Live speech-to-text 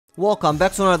Welcome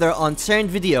back to another Unturned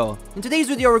video. In today's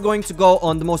video, we're going to go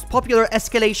on the most popular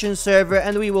Escalation server,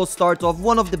 and we will start off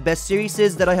one of the best series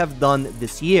that I have done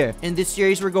this year. In this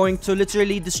series, we're going to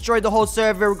literally destroy the whole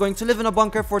server. We're going to live in a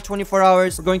bunker for 24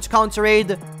 hours. We're going to counter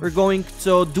raid. We're going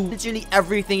to do literally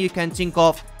everything you can think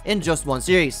of in just one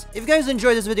series. If you guys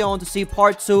enjoyed this video, I want to see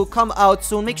part 2 come out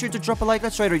soon. Make sure to drop a like.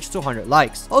 Let's try to reach 200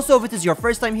 likes. Also, if it is your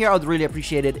first time here, I would really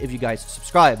appreciate it if you guys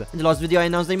subscribe. In the last video, I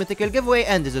announced a mythical giveaway,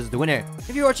 and this is the winner.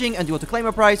 If you're watching and you want to claim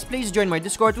a prize, please join my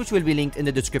Discord, which will be linked in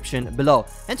the description below.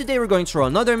 And today we're going to throw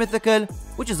another mythical,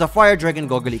 which is a fire dragon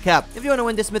goggly cap. If you want to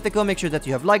win this mythical, make sure that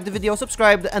you have liked the video,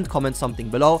 subscribed, and comment something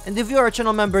below. And if you are a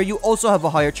channel member, you also have a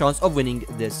higher chance of winning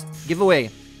this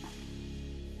giveaway.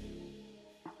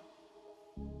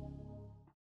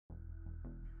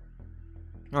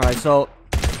 Alright, so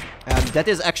that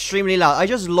is extremely loud. I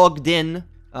just logged in.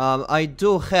 I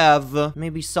do have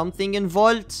maybe something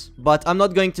involved, but I'm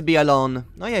not going to be alone.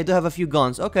 Oh yeah, I do have a few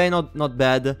guns. Okay, not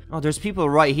bad. Oh, there's people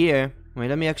right here. Wait,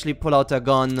 let me actually pull out a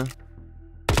gun.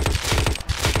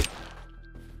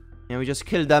 Yeah, we just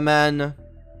killed that man.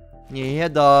 Yeah, he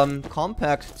had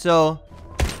compact, so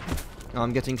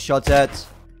I'm getting shot at.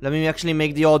 Let me actually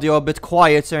make the audio a bit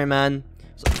quieter, man.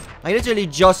 I literally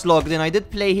just logged in. I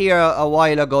did play here a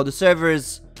while ago. The server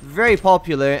is very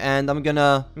popular, and I'm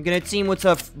gonna team with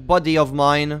a buddy of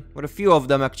mine, with a few of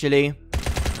them actually.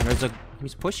 And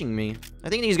he's pushing me. I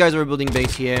think these guys are building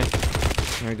base here.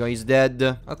 There we go, he's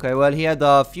dead. Okay, well, he had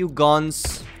a few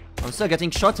guns. I'm still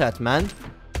getting shot at, man.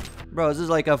 Bro, this is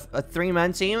like a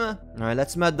 3-man team. Alright,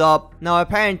 let's med up. Now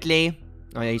apparently,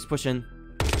 oh yeah, he's pushing.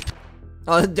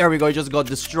 Oh, there we go, he just got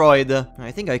destroyed.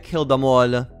 I think I killed them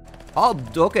all. Oh,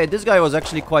 okay, this guy was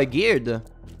actually quite geared. Alright,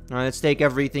 let's take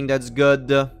everything that's good.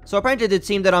 So apparently the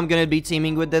team that I'm gonna be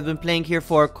teaming with, they've been playing here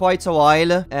for quite a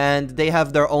while, and they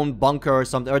have their own bunker or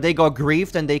something, or they got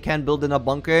griefed and they can't build in a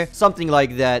bunker, something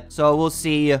like that. So we'll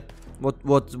see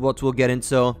what we'll get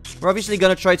into. We're obviously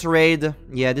gonna try to raid.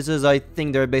 Yeah, this is, I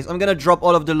think, their base. I'm gonna drop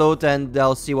all of the loot and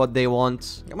I'll see what they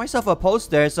want. Got myself a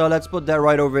poster, so let's put that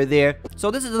right over there.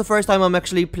 So this is the first time I'm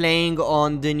actually playing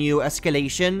on the new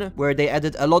Escalation, where they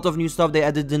added a lot of new stuff. They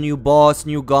added the new boss,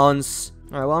 new guns.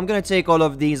 Alright, well, I'm gonna take all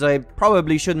of these. I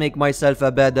probably should make myself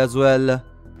a bed as well.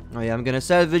 Oh yeah, I'm gonna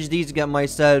salvage these, get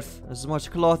myself as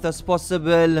much cloth as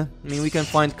possible. I mean, we can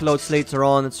find clothes later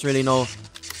on. It's really no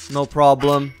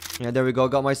problem. Yeah, there we go.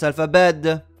 Got myself a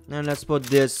bed. And let's put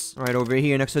this right over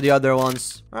here next to the other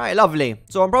ones. Alright, lovely.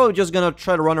 So I'm probably just gonna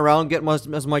try to run around,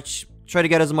 try to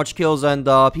get as much kills and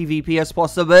PvP as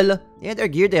possible. Yeah, they're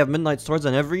geared. They have midnight swords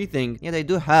and everything. Yeah, they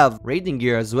do have raiding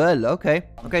gear as well. Okay.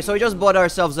 Okay, so we just bought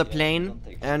ourselves a plane,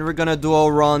 and we're gonna duo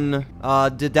run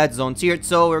the dead zone tier.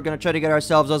 So we're gonna try to get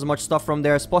ourselves as much stuff from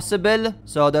there as possible.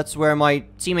 So that's where my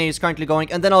teammate is currently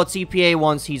going, and then I'll TPA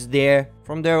once he's there.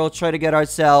 From there, we'll try to get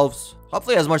ourselves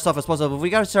hopefully as much stuff as possible. If we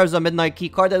got ourselves a midnight key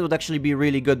card, that would actually be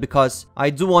really good, because I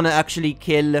do want to actually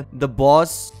kill the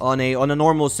boss on a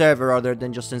normal server rather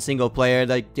than just in single player.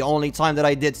 Like the only time that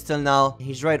I did till now.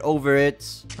 He's right over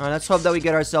it. Alright, let's hope that we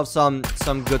get ourselves some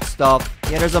good stuff.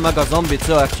 Yeah, there's a mega zombie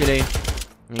too, actually.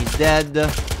 He's dead.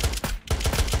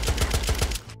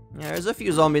 Yeah, there's a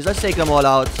few zombies. Let's take them all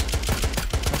out.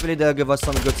 Hopefully they'll give us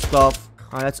some good stuff.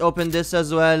 Alright, let's open this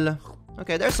as well.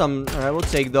 Okay, there's some. Alright, we'll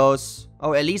take those.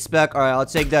 Oh, Elise spec. Alright, I'll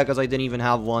take that because I didn't even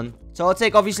have one. So I'll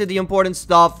take obviously the important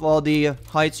stuff, all the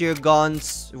high tier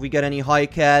guns, if we get any high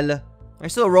cal. I'm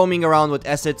still roaming around with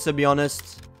assets, to be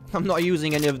honest. I'm not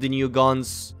using any of the new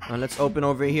guns. Let's open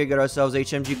over here, get ourselves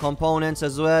HMG components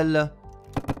as well.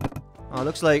 Oh,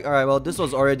 looks like, alright, well, this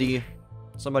was already,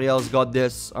 somebody else got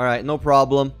this. Alright, no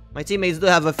problem. My teammates do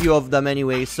have a few of them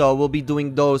anyway, so we'll be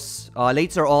doing those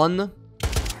later on.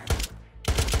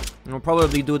 We'll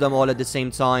probably do them all at the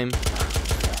same time.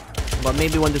 But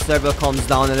maybe when the server calms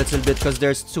down a little bit, because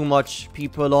there's too much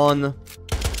people on.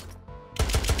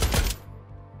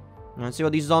 Let's see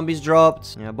what these zombies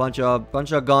dropped. Yeah, a bunch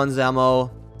of guns,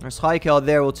 ammo. There's high cal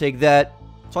there, we'll take that.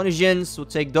 Tonijins, we'll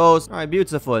take those. Alright,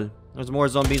 beautiful. There's more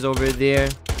zombies over there.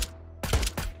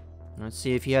 Let's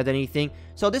see if he had anything.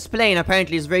 So this plane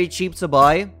apparently is very cheap to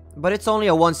buy, but it's only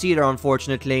a 1-seater,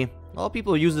 unfortunately. A lot of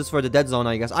people use this for the dead zone,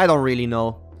 I guess. I don't really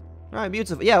know. Alright,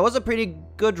 beautiful. Yeah, it was a pretty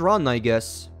good run, I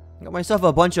guess. Got myself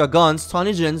a bunch of guns.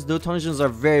 Tonijins, dude. Tonijins are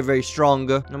very, very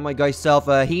strong. And I got myself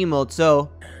a Hemo, too.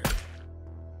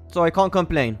 So I can't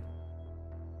complain.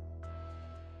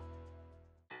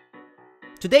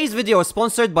 Today's video is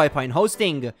sponsored by Pine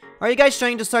Hosting. Are you guys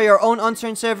trying to start your own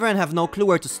Unturned server and have no clue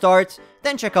where to start?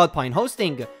 Then check out Pine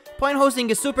Hosting. Pine hosting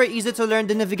is super easy to learn,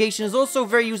 the navigation is also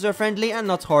very user-friendly and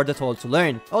not hard at all to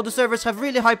learn. All the servers have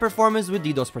really high performance with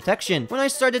DDoS protection. When I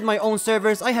started my own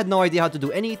servers, I had no idea how to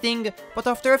do anything, but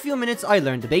after a few minutes I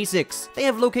learned the basics. They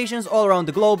have locations all around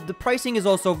the globe, the pricing is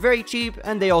also very cheap,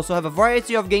 and they also have a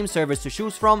variety of game servers to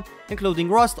choose from, including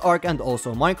Rust, Ark, and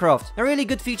also Minecraft. A really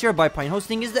good feature by Pine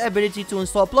hosting is the ability to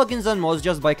install plugins and mods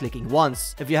just by clicking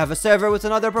once. If you have a server with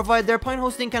another provider, Pine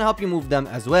hosting can help you move them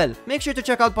as well. Make sure to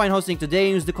check out Pine hosting today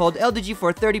and use the code LDG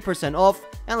for 30% off,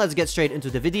 and let's get straight into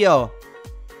the video.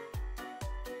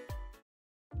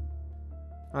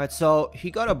 Alright, so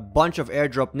he got a bunch of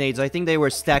airdrop nades. I think they were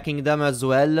stacking them as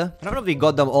well. I don't know if he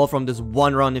got them all from this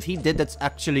one run. If he did, that's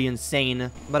actually insane.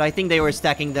 But I think they were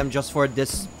stacking them just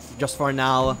for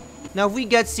now. Now, if we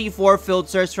get C4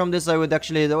 filters from this, that would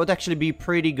actually be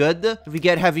pretty good. If we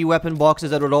get heavy weapon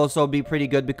boxes, that would also be pretty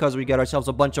good because we get ourselves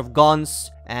a bunch of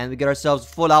guns. And we get ourselves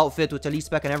full outfit with elite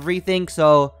spec and everything.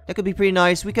 So, that could be pretty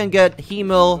nice. We can get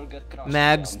Hemil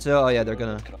mags to... Oh, yeah, they're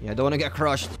gonna... Yeah, don't want to get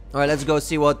crushed. Alright, let's go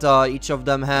see what each of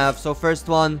them have. So, first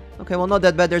one... Okay, well, not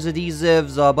that bad. There's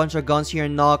adhesives, a bunch of guns here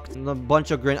knocked, a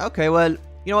bunch of grenades. Okay, well...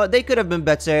 You know what, they could have been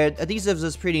better. Adhesives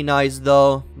is pretty nice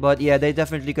though. But yeah, they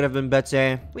definitely could have been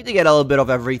better. We did get a little bit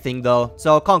of everything though,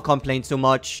 so can't complain too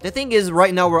much. The thing is,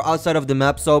 right now we're outside of the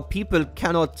map, so people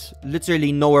cannot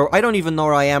literally know where... I don't even know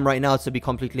where I am right now, to be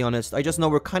completely honest. I just know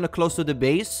we're kind of close to the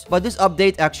base. But this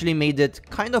update actually made it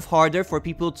kind of harder for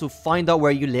people to find out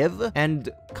where you live and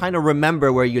kind of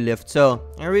remember where you lived. So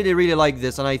I really like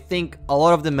this, and I think a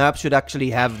lot of the maps should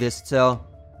actually have this too.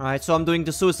 Alright, so I'm doing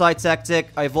the suicide tactic.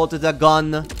 I vaulted a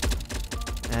gun.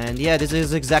 And yeah, this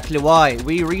is exactly why.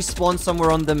 We respawn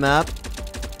somewhere on the map.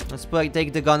 Let's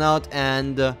take the gun out,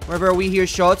 and wherever we hear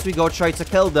shots, we go try to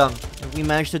kill them. If we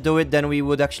manage to do it, then we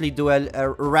would actually do a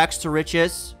rags to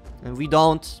riches. And if we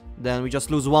don't, then we just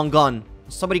lose one gun.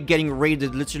 Somebody getting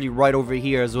raided literally right over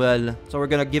here as well. So we're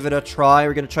gonna give it a try.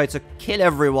 We're gonna try to kill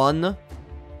everyone.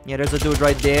 Yeah, there's a dude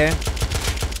right there.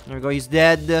 There we go, he's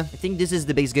dead. I think this is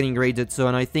the base getting raided, so,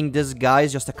 and I think this guy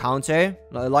is just a counter,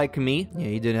 like me. Yeah,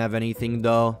 he didn't have anything,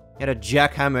 though. He had a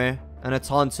jackhammer, and a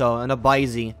Tonto, and a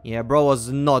Bizy. Yeah, bro was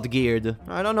not geared.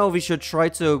 I don't know if we should try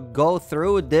to go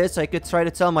through this. I could try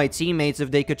to tell my teammates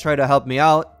if they could try to help me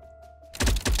out.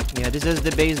 Yeah, this is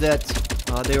the base that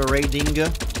they were raiding.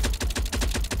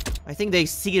 I think they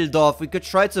sealed off. We could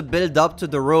try to build up to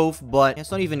the roof, but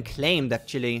it's not even claimed,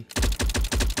 actually.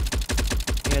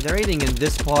 Yeah, they're raiding in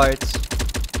this part.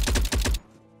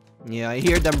 Yeah, I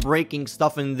hear them breaking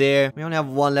stuff in there. We only have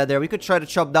one leather. We could try to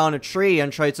chop down a tree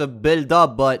and try to build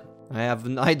up, but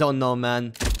I don't know,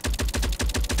 man.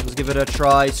 Let's give it a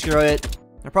try. Screw it.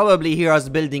 They probably hear us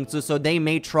building too, so they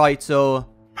may try to,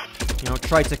 you know,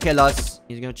 try to kill us.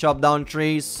 He's gonna chop down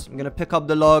trees. I'm gonna pick up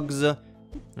the logs.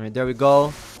 Alright, there we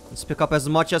go. Let's pick up as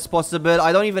much as possible.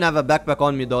 I don't even have a backpack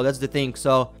on me, though. That's the thing,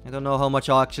 so I don't know how much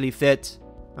I'll actually fit.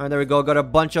 Alright, there we go. Got a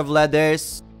bunch of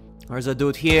leathers. There's a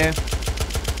dude here.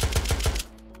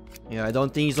 Yeah, I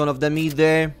don't think he's one of them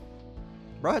either.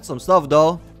 Bro, had some stuff,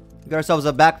 though. We got ourselves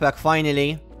a backpack,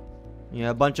 finally.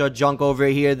 Yeah, a bunch of junk over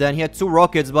here. Then he had 2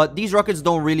 rockets, but these rockets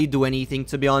don't really do anything,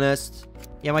 to be honest.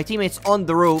 Yeah, my teammate's on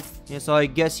the roof. Yeah, so I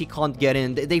guess he can't get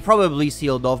in. They probably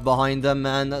sealed off behind them,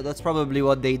 man. That's probably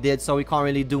what they did, so we can't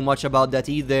really do much about that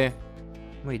either.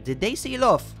 Wait, did they seal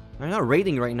off? They're not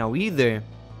raiding right now either.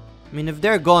 I mean, if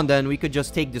they're gone, then we could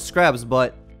just take the scraps,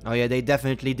 but... Oh, yeah, they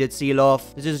definitely did seal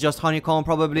off. This is just honeycomb,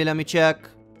 probably. Let me check.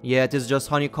 Yeah, it is just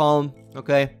honeycomb.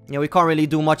 Okay. Yeah, we can't really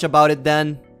do much about it,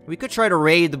 then. We could try to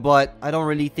raid, but I don't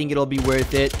really think it'll be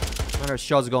worth it. There's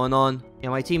shots going on. Yeah,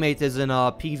 my teammate is in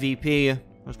PvP.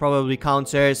 There's probably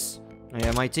counters.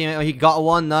 Yeah, my teammate... Oh, he got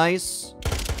one. Nice.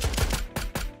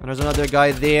 And there's another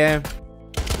guy there.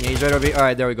 Yeah, he's right over here.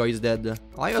 Alright, there we go. He's dead.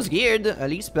 Oh, he was geared.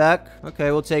 At least back. Okay,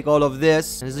 we'll take all of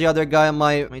this. This is the other guy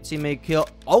my teammate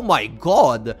killed. Oh my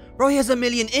god. Bro, he has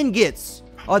 1,000,000 ingots.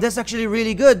 Oh, that's actually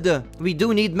really good. We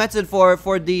do need metal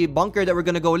for the bunker that we're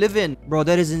gonna go live in. Bro,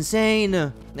 that is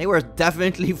insane. They were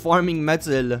definitely farming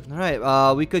metal.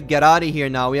 Alright, we could get out of here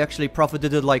now. We actually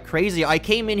profited it like crazy. I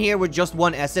came in here with just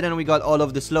 1 acid and we got all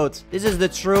of the slots. This is the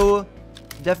true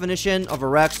definition of a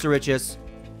rags to riches.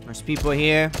 There's people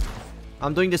here.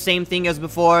 I'm doing the same thing as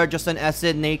before, just an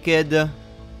acid naked.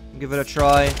 Give it a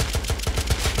try.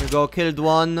 Here we go, killed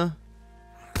one.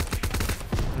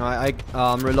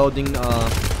 I'm reloading.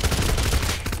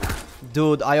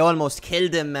 Dude, I almost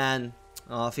killed him, man.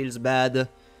 Feels bad.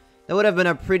 That would have been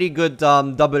a pretty good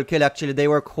double kill, actually. They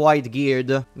were quite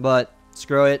geared, but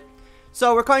screw it.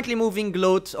 So we're currently moving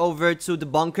loot over to the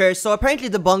bunker. So apparently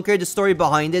the bunker, the story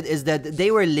behind it is that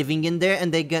they were living in there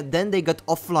and then they got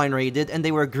offline raided and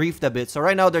they were griefed a bit. So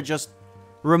right now they're just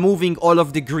removing all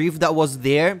of the grief that was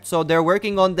there. So they're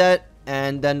working on that.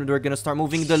 And then we're gonna start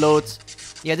moving the loot.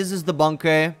 Yeah, this is the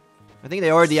bunker. I think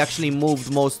they already actually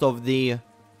moved most of the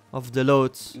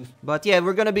loot. But yeah,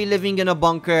 we're gonna be living in a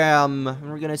bunker.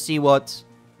 We're gonna see what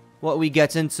we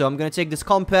get into. I'm gonna take this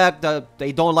compact.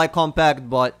 They don't like compact,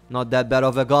 but not that bad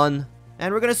of a gun.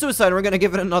 And we're gonna suicide. We're gonna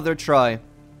give it another try.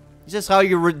 It's just how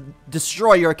you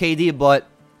destroy your KD, but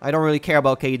I don't really care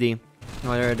about KD.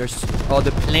 Oh,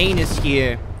 the plane is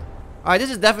here. Alright, this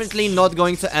is definitely not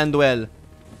going to end well.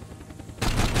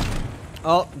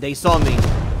 Oh, they saw me.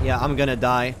 Yeah, I'm gonna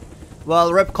die.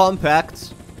 Well, rip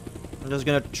compact. I'm just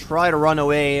gonna try to run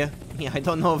away. Yeah, I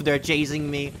don't know if they're chasing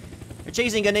me. They're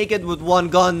chasing a naked with one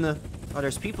gun. Oh,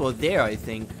 there's people there, I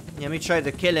think. Yeah, let me try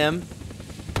to kill him.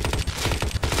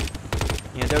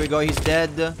 Yeah, there we go. He's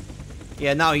dead.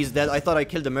 Yeah, now he's dead. I thought I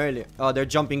killed him earlier. Oh, they're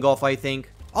jumping off, I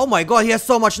think. Oh my god, he has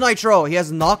so much nitro. He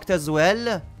has knocked as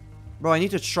well. Bro, I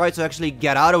need to try to actually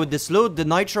get out of this loot. The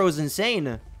nitro is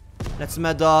insane. Let's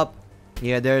med up.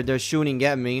 Yeah, they're shooting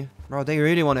at me. Bro, they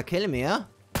really want to kill me, huh?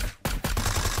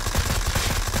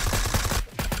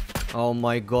 Oh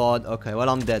my god. Okay, well,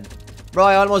 I'm dead. Bro,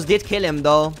 I almost did kill him,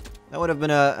 though. That would have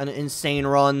been an insane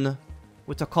run.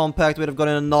 With the compact, would have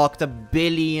gotten a knocked a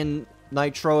billion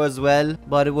nitro as well.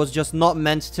 But it was just not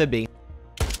meant to be.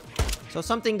 So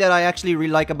something that I actually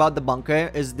really like about the bunker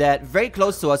is that very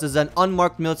close to us is an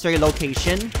unmarked military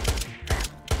location.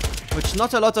 Which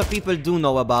not a lot of people do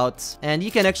know about. And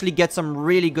you can actually get some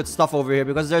really good stuff over here.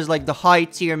 Because there's like the high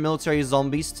tier military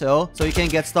zombies too. So you can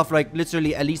get stuff like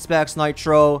literally elite packs,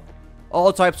 nitro.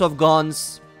 All types of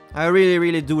guns. I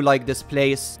really do like this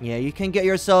place. Yeah, you can get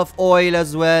yourself oil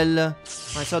as well.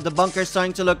 Alright, so the bunker's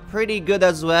starting to look pretty good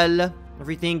as well.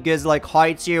 Everything is like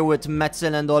high tier with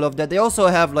metal and all of that. They also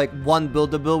have like one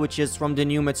buildable, which is from the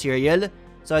new material.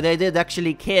 So they did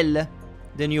actually kill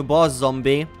the new boss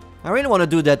zombie. I really want to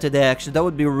do that today, actually. That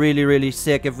would be really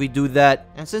sick if we do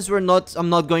that. And since I'm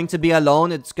not going to be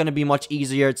alone, it's going to be much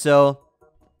easier, so...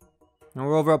 Now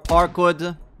we're over a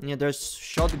parkwood. Yeah, there's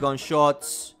shotgun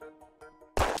shots.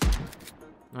 Oh,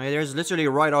 yeah, there's literally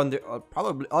right on the...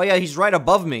 probably... Oh, yeah, he's right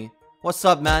above me. What's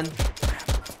up, man?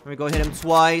 Let me go hit him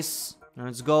twice.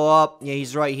 Let's go up. Yeah,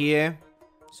 he's right here.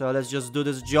 So let's just do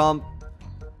this jump.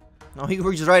 No,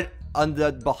 he's right on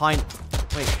the... behind...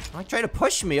 Wait, I tried to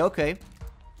push me. Okay.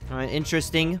 Alright,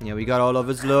 interesting. Yeah, we got all of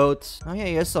his loot. Oh, yeah,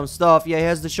 he has some stuff. Yeah, he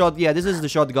has the shot. Yeah, this is the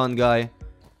shotgun guy.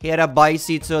 He had a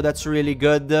bicycle, so that's really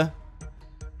good. Now,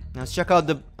 let's check out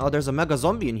the... Oh, there's a mega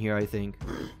zombie in here, I think.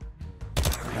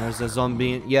 There's a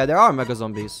zombie. Yeah, there are mega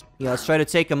zombies. Yeah, let's try to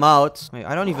take him out. Wait,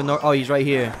 I don't even know... Oh, he's right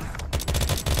here.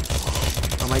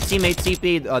 Oh, my teammate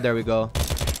TP'd. Oh, there we go.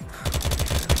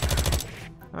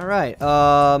 Alright,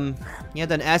 yeah,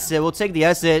 then acid. We'll take the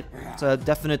acid. It's a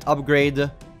definite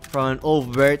upgrade from an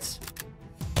Overt.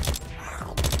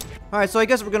 Alright, so I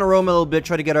guess we're gonna roam a little bit,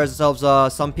 try to get ourselves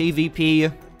some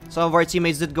PvP. Some of our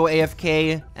teammates did go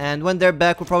AFK, and when they're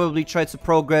back, we'll probably try to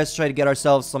progress, try to get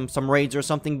ourselves some raids or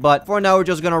something. But for now, we're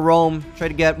just gonna roam, try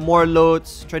to get more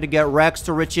loot, try to get racks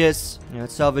to riches. Yeah,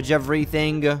 salvage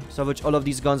everything, salvage all of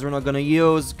these guns we're not gonna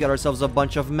use, get ourselves a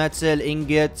bunch of metal,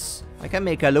 ingots. I can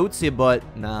make a lootsie, but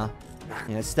nah.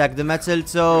 Yeah, stack the metal,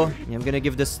 so yeah, I'm gonna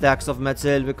give the stacks of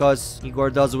metal because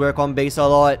Igor does work on base a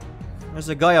lot. There's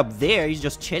a guy up there, he's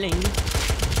just chilling.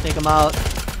 Let's take him out.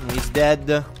 He's dead.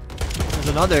 There's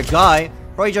another guy.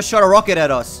 Bro, he just shot a rocket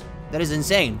at us. That is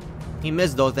insane. He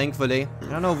missed though, thankfully. I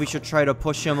don't know if we should try to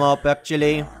push him up,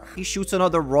 actually. He shoots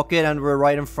another rocket and we're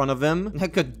right in front of him.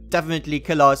 That could definitely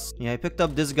kill us. Yeah, I picked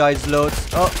up this guy's loot.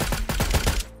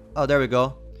 Oh, there we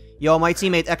go. Yo, my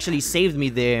teammate actually saved me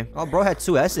there. Oh, bro had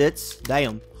 2 assets.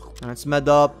 Damn. Let's med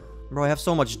up. Bro, I have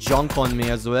so much junk on me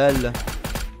as well.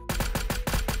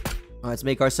 Let's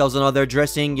make ourselves another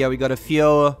dressing. Yeah, we got a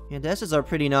few. Yeah, the assets are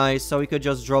pretty nice. So we could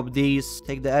just drop these.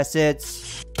 Take the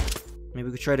assets. Maybe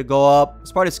we could try to go up.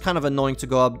 This part is kind of annoying to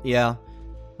go up. Yeah.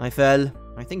 I fell.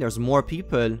 I think there's more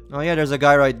people. Oh, yeah, there's a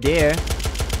guy right there.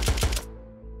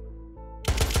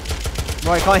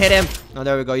 Bro, I can't hit him. Oh,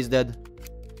 there we go. He's dead.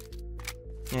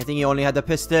 I think he only had a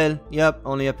pistol. Yep,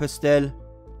 only a pistol.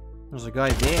 There's a guy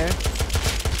there.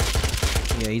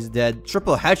 Yeah, he's dead.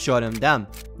 Triple headshot him, damn.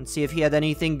 Let's see if he had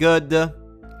anything good.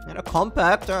 And a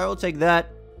compact. Alright, we'll take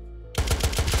that.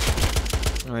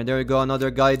 Alright, there we go.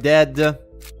 Another guy dead.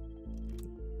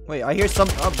 Wait, I hear some...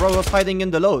 Oh, bro was hiding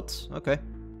in the loot. Okay.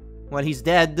 Well, he's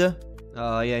dead.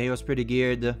 Yeah, he was pretty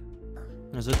geared.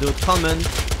 There's a dude coming.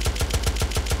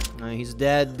 He's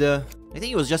dead. I think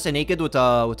he was just a naked with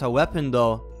a weapon,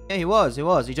 though. Yeah, he was.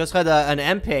 He just had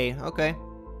an MP. Okay.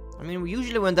 I mean,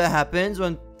 usually when that happens,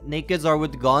 when nakeds are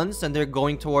with guns and they're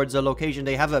going towards a location.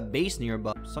 They have a base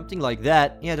nearby. Something like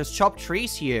that. Yeah, there's chopped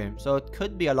trees here. So it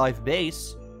could be a live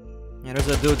base. Yeah, there's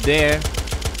a dude there.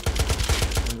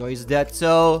 There he's dead.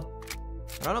 So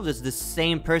I don't know if it's the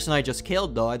same person I just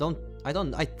killed though.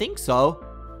 I think so.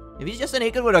 If he's just a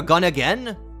naked with a gun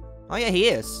again? Oh yeah, he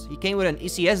is. He came with an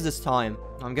ECS this time.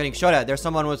 I'm getting shot at. There's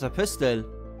someone with a pistol.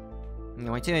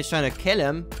 My teammate's trying to kill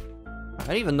him. I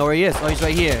don't even know where he is. Oh, he's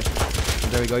right here.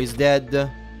 There we go. He's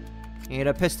dead. He hit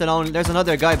a pistol only. There's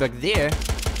another guy back there.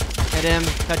 Hit him.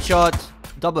 Headshot.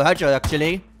 Double headshot,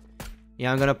 actually.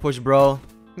 Yeah, I'm gonna push, bro.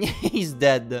 He's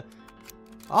dead.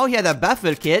 Oh, he had a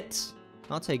baffle kit.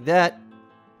 I'll take that.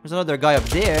 There's another guy up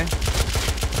there.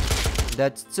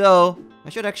 That's so. I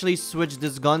should actually switch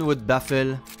this gun with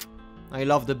baffle. I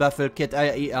love the baffle kit.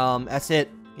 That's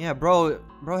it. Yeah, bro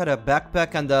had a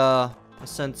backpack and a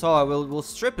centaur. We'll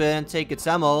strip it and take its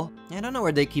ammo. Yeah, I don't know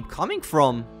where they keep coming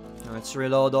from. Let's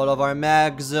reload all of our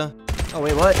mags. Oh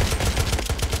wait, what?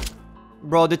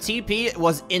 Bro, the TP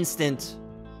was instant.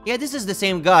 Yeah, this is the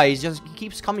same guy. He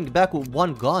keeps coming back with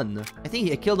one gun. I think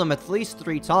he killed him at least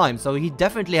 3 times, so he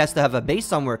definitely has to have a base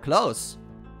somewhere close.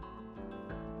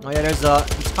 Oh yeah,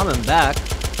 he's coming back.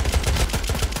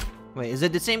 Wait, is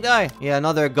it the same guy? Yeah,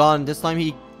 another gun. This time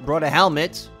he brought a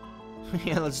helmet.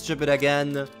 Yeah, let's strip it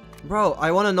again. Bro,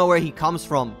 I want to know where he comes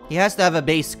from. He has to have a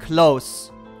base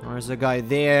close. There's a guy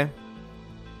there.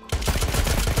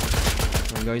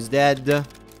 There we go, he's dead.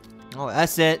 Oh,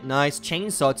 that's it. Nice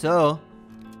chainsaw too.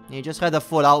 He just had a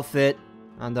full outfit.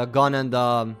 And a gun and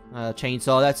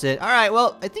chainsaw. That's it. Alright,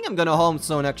 well, I think I'm gonna home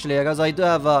soon actually. Because I do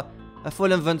have a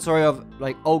full inventory of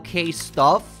like okay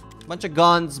stuff. Bunch of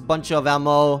guns, bunch of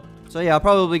ammo. So yeah, I'm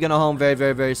probably gonna home very,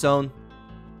 very, very soon.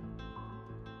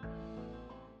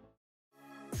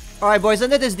 Alright boys,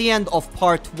 and that is the end of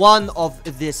part 1 of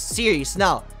this series.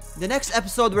 Now, the next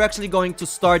episode we're actually going to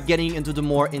start getting into the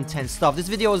more intense stuff. This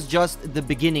video is just the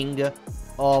beginning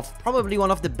of probably one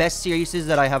of the best series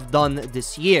that I have done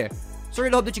this year. So I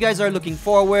really hope that you guys are looking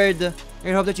forward. I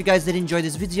really hope that you guys did enjoy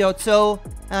this video too.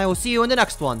 And I will see you in the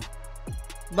next one.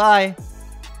 Bye!